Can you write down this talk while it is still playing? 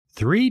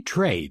Three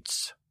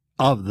traits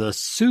of the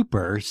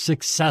super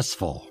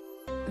successful.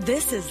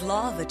 This is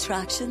Law of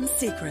Attraction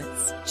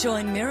Secrets.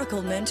 Join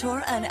Miracle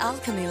Mentor and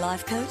Alchemy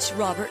Life Coach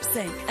Robert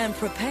Zink and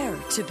prepare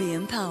to be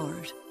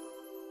empowered.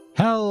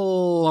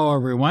 Hello,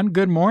 everyone.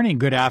 Good morning,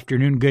 good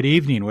afternoon, good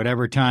evening,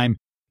 whatever time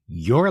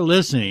you're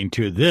listening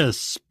to this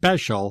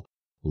special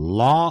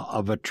Law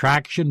of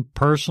Attraction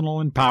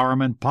Personal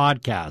Empowerment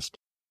podcast.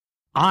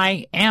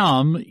 I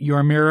am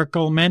your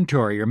Miracle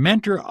Mentor, your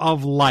Mentor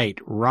of Light,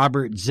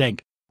 Robert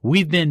Zink.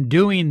 We've been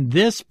doing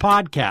this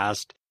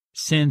podcast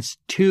since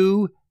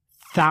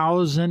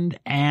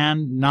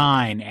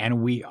 2009,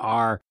 and we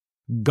are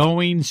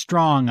going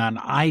strong on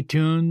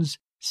iTunes,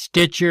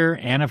 Stitcher,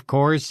 and, of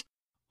course,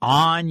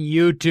 on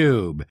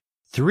YouTube.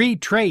 Three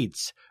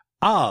traits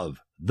of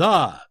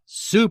the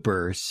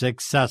super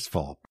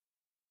successful.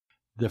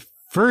 The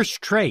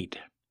first trait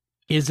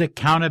is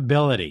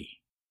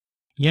accountability.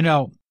 You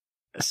know,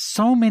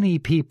 so many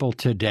people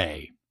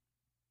today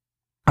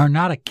are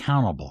not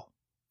accountable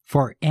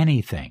for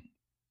anything.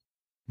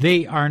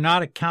 They are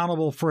not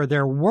accountable for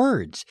their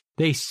words.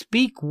 They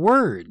speak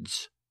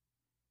words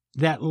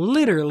that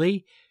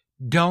literally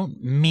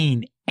don't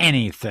mean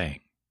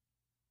anything.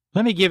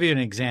 Let me give you an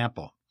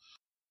example.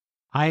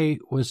 I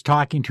was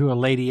talking to a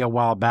lady a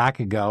while back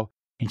ago,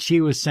 and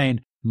she was saying,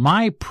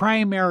 my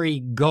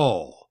primary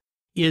goal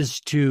is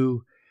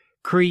to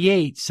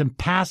create some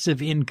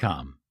passive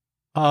income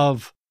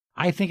of,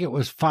 I think it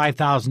was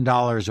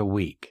 $5,000 a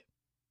week.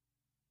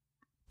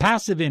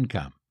 Passive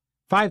income.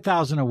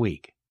 $5,000 a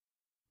week.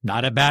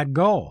 Not a bad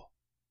goal.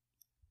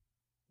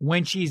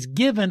 When she's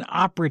given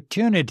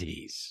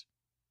opportunities,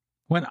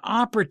 when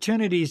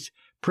opportunities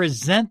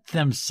present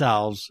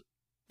themselves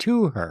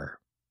to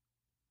her,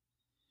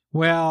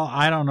 well,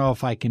 I don't know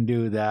if I can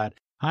do that.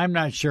 I'm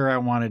not sure I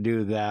want to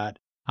do that.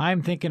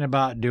 I'm thinking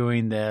about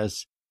doing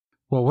this.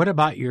 Well, what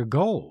about your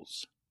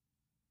goals?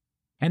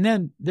 And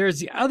then there's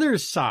the other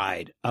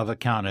side of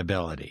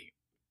accountability.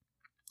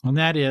 And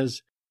that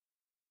is,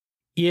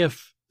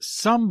 if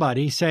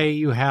somebody, say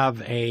you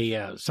have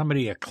a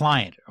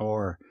client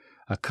or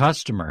a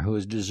customer who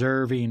is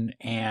deserving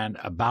and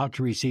about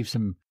to receive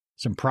some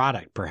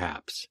product,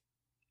 perhaps,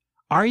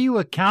 are you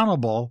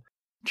accountable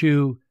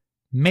to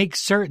make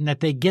certain that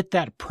they get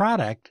that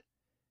product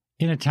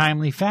in a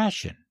timely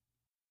fashion?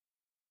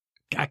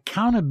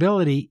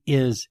 Accountability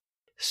is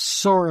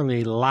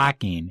sorely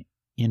lacking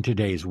in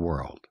today's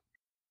world.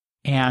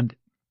 And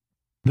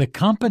the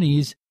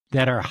companies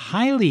that are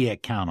highly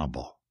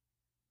accountable,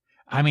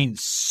 I mean,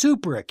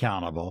 super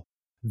accountable,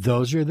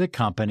 those are the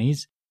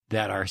companies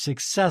that are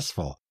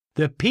successful.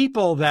 The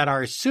people that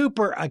are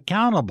super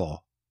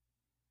accountable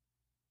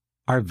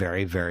are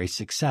very, very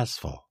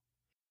successful.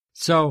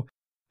 So,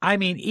 I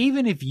mean,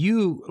 even if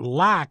you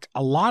lack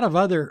a lot of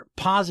other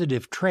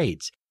positive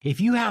traits, if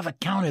you have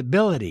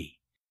accountability,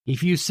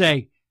 if you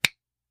say,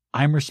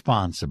 I'm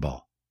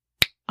responsible,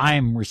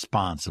 I'll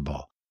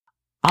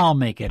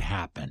make it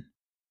happen.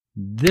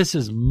 This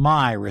is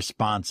my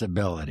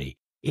responsibility.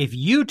 If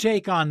you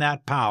take on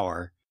that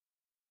power,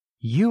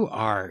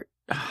 you're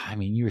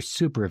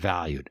super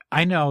valued.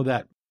 I know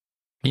that,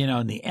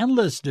 in the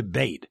endless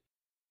debate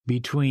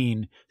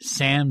between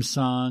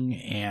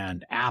Samsung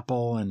and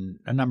Apple and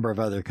a number of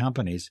other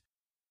companies,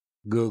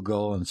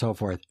 Google and so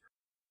forth,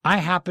 I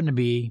happen to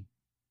be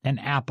an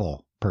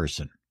Apple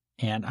person,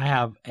 and I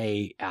have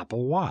a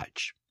Apple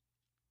Watch.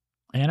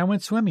 And I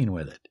went swimming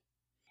with it,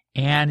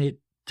 and it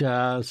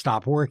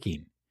stopped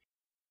working.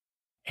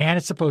 And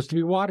it's supposed to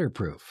be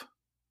waterproof.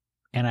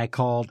 And I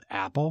called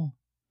Apple,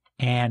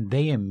 and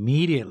they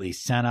immediately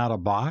sent out a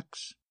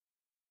box.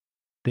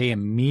 I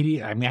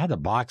had the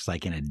box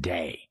like in a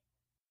day.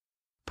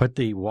 Put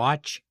the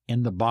watch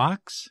in the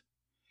box,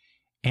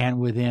 and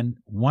within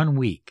 1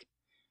 week,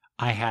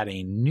 I had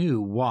a new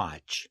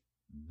watch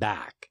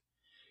back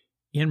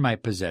in my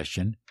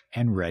possession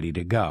and ready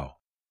to go.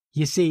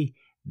 You see,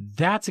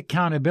 that's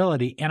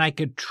accountability, and I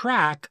could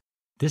track,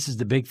 this is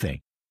the big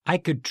thing, I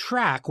could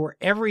track where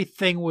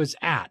everything was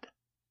at.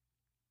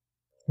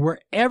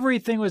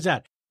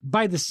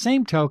 By the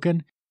same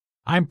token,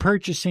 I'm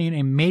purchasing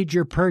a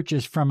major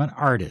purchase from an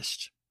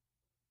artist.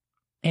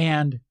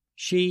 And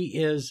she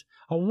is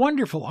a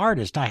wonderful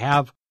artist. I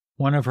have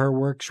one of her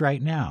works right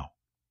now.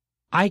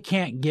 I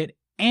can't get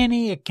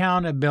any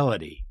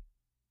accountability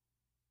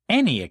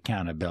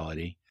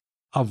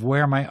of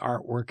where my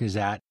artwork is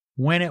at,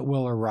 when it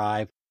will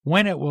arrive,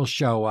 when it will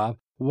show up,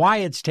 why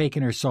it's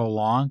taken her so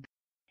long.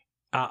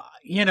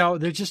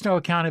 There's just no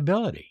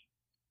accountability.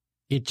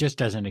 It just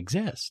doesn't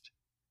exist.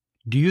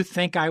 Do you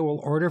think I will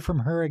order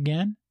from her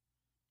again?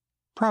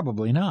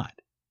 Probably not.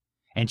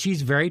 And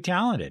she's very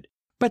talented.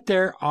 But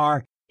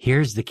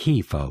here's the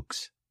key,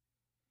 folks.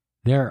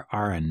 There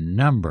are a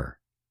number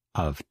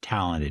of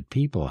talented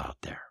people out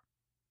there.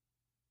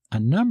 A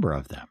number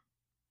of them.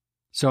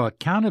 So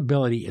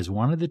accountability is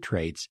one of the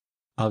traits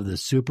of the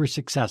super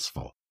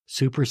successful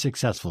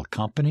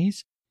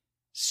companies,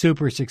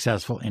 super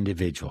successful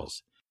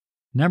individuals.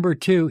 Number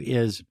 2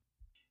 is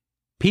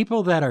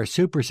people that are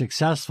super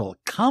successful,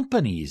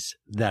 companies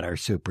that are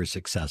super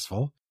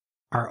successful,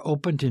 are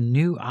open to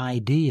new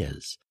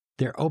ideas.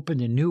 They're open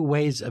to new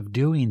ways of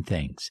doing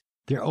things.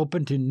 They're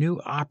open to new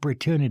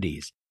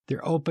opportunities.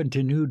 They're open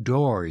to new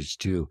doors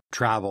to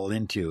travel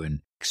into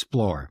and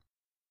explore.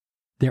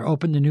 They're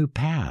open to new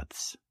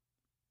paths.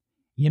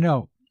 You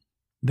know,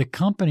 the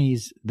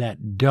companies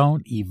that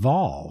don't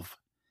evolve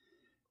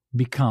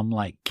become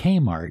like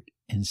Kmart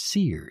and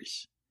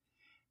Sears.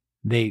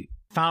 They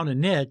found a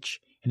niche,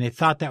 and they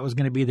thought that was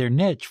going to be their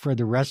niche for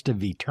the rest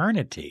of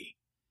eternity.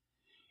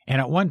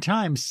 And at one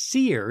time,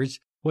 Sears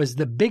was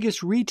the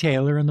biggest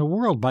retailer in the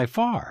world by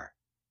far.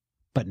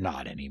 But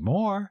not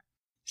anymore.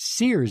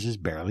 Sears is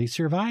barely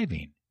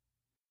surviving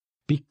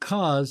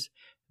because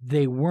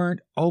they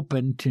weren't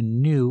open to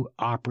new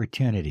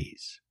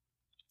opportunities.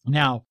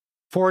 Now,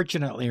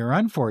 fortunately or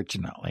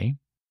unfortunately,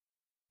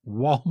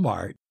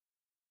 Walmart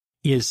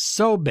is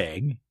so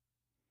big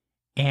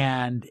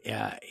and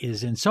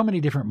is in so many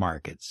different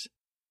markets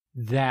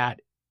that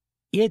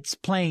it's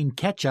playing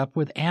catch up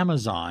with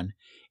Amazon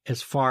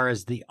as far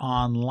as the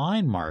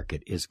online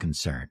market is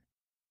concerned.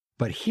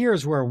 But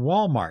here's where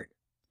Walmart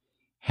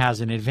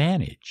has an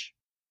advantage.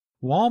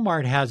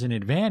 Walmart has an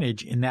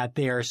advantage in that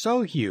they are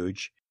so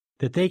huge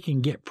that they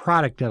can get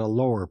product at a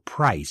lower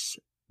price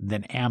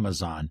than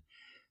Amazon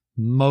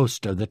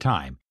most of the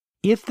time.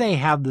 If they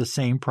have the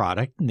same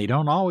product, and they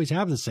don't always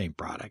have the same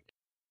product,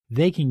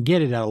 they can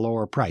get it at a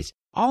lower price.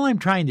 All I'm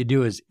trying to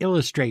do is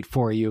illustrate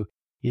for you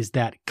is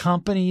that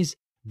companies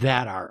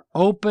that are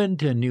open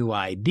to new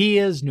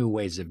ideas, new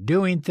ways of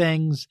doing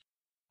things,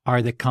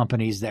 are the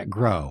companies that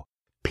grow.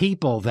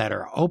 People that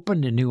are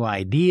open to new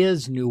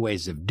ideas, new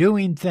ways of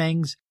doing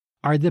things,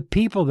 are the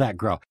people that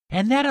grow.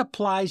 And that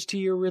applies to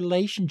your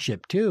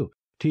relationship too,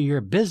 to your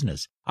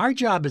business. Our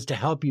job is to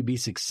help you be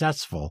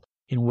successful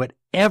in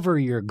whatever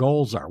your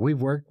goals are.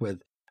 We've worked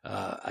with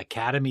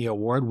Academy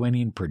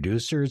Award-winning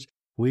producers.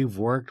 We've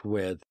worked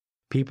with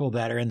people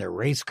that are in the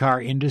race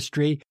car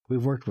industry.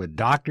 We've worked with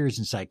doctors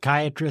and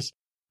psychiatrists.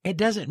 It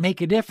doesn't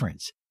make a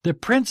difference. The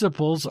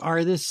principles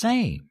are the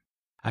same.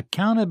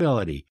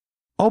 Accountability,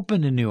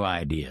 open to new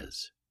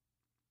ideas.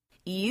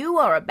 You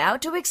are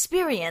about to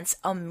experience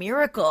a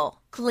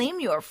miracle.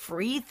 Claim your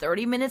free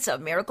 30 minutes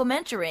of miracle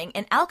mentoring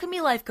and alchemy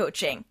life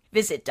coaching.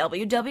 Visit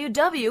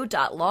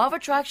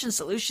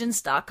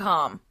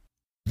www.lawofattractionsolutions.com.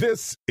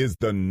 This is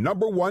the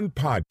 #1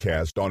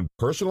 podcast on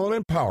personal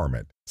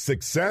empowerment,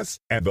 success,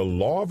 and the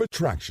law of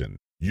attraction.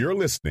 You're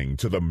listening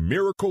to the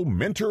Miracle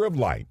Mentor of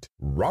Light,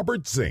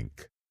 Robert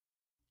Zink.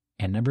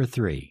 And number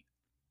 3,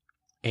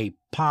 a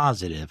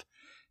positive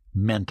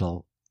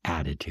mental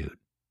attitude.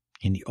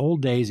 In the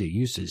old days, it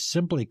used to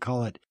simply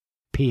call it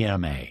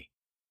PMA,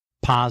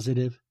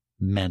 positive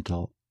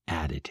mental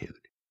attitude.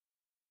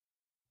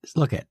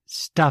 Look at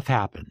stuff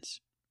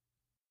happens.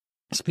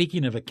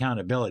 Speaking of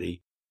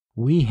accountability,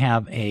 we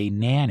have a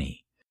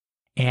nanny,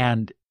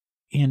 and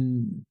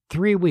in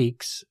 3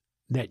 weeks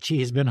that she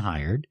has been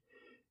hired,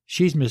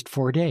 she's missed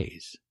 4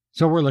 days.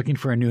 So we're looking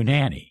for a new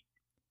nanny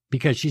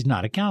because she's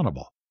not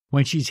accountable.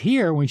 When she's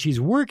here, when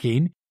she's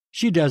working,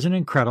 she does an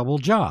incredible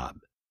job.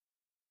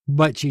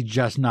 But she's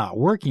just not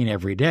working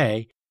every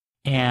day.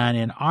 And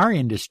in our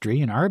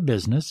industry, in our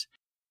business,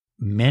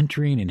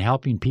 mentoring and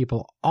helping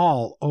people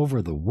all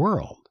over the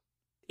world,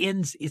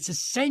 it's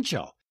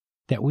essential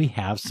that we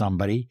have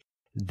somebody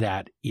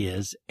that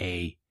is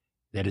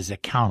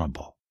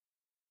accountable.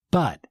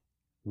 But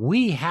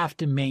we have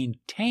to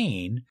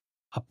maintain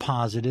a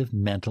positive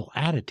mental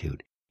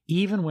attitude,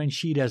 even when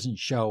she doesn't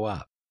show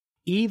up,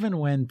 even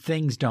when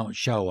things don't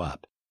show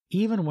up,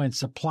 even when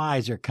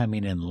supplies are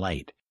coming in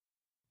late.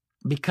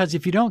 Because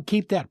if you don't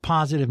keep that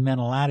positive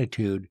mental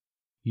attitude,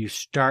 you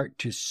start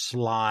to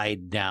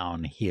slide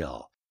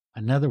downhill.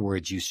 In other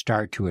words, you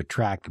start to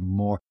attract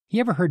more.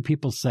 You ever heard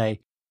people say,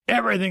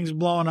 everything's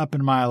blowing up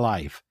in my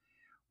life?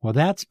 Well,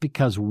 that's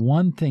because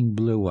one thing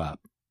blew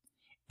up,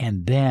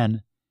 and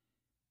then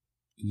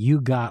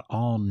you got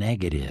all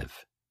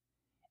negative,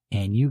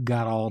 and you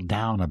got all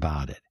down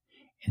about it,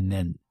 and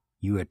then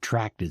you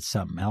attracted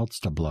something else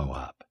to blow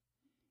up,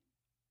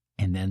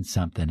 and then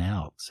something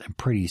else. And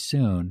pretty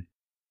soon,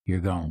 you're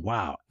going,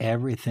 wow,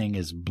 everything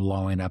is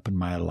blowing up in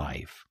my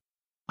life.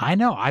 I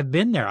know, I've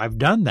been there, I've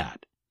done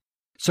that.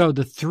 So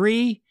the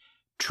 3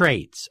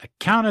 traits,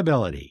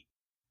 accountability,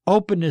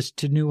 openness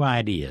to new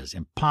ideas,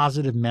 and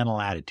positive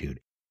mental attitude.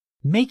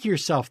 Make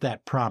yourself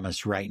that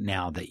promise right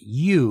now that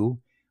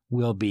you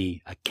will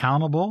be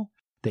accountable,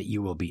 that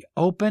you will be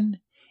open,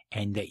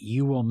 and that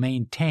you will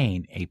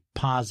maintain a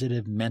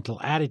positive mental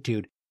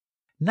attitude,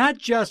 not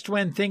just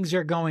when things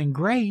are going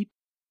great,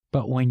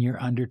 but when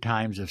you're under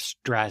times of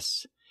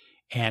stress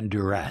and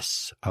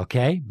duress,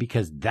 okay?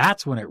 Because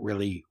that's when it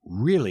really,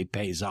 really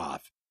pays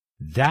off.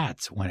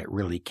 That's when it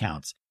really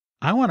counts.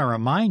 I want to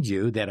remind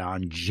you that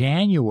on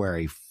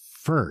January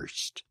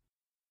 1st,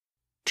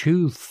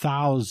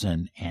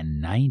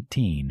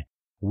 2019,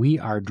 we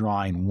are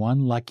drawing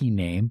one lucky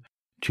name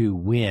to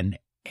win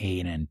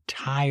an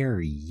entire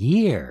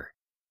year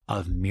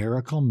of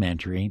Miracle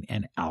Mentoring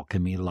and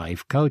Alchemy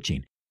Life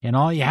Coaching. And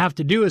all you have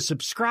to do is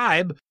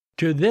subscribe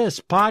to this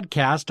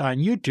podcast on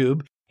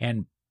YouTube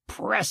and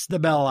press the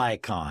bell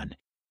icon.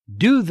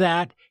 Do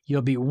that.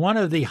 You'll be one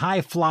of the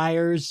high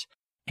flyers,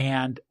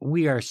 and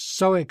we are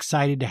so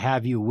excited to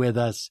have you with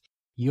us.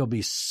 You'll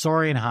be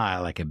soaring high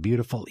like a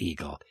beautiful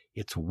eagle.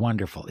 It's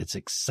wonderful. It's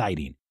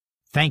exciting.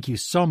 Thank you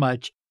so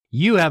much.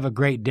 You have a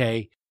great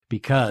day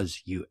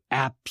because you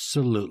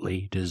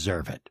absolutely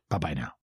deserve it. Bye-bye now.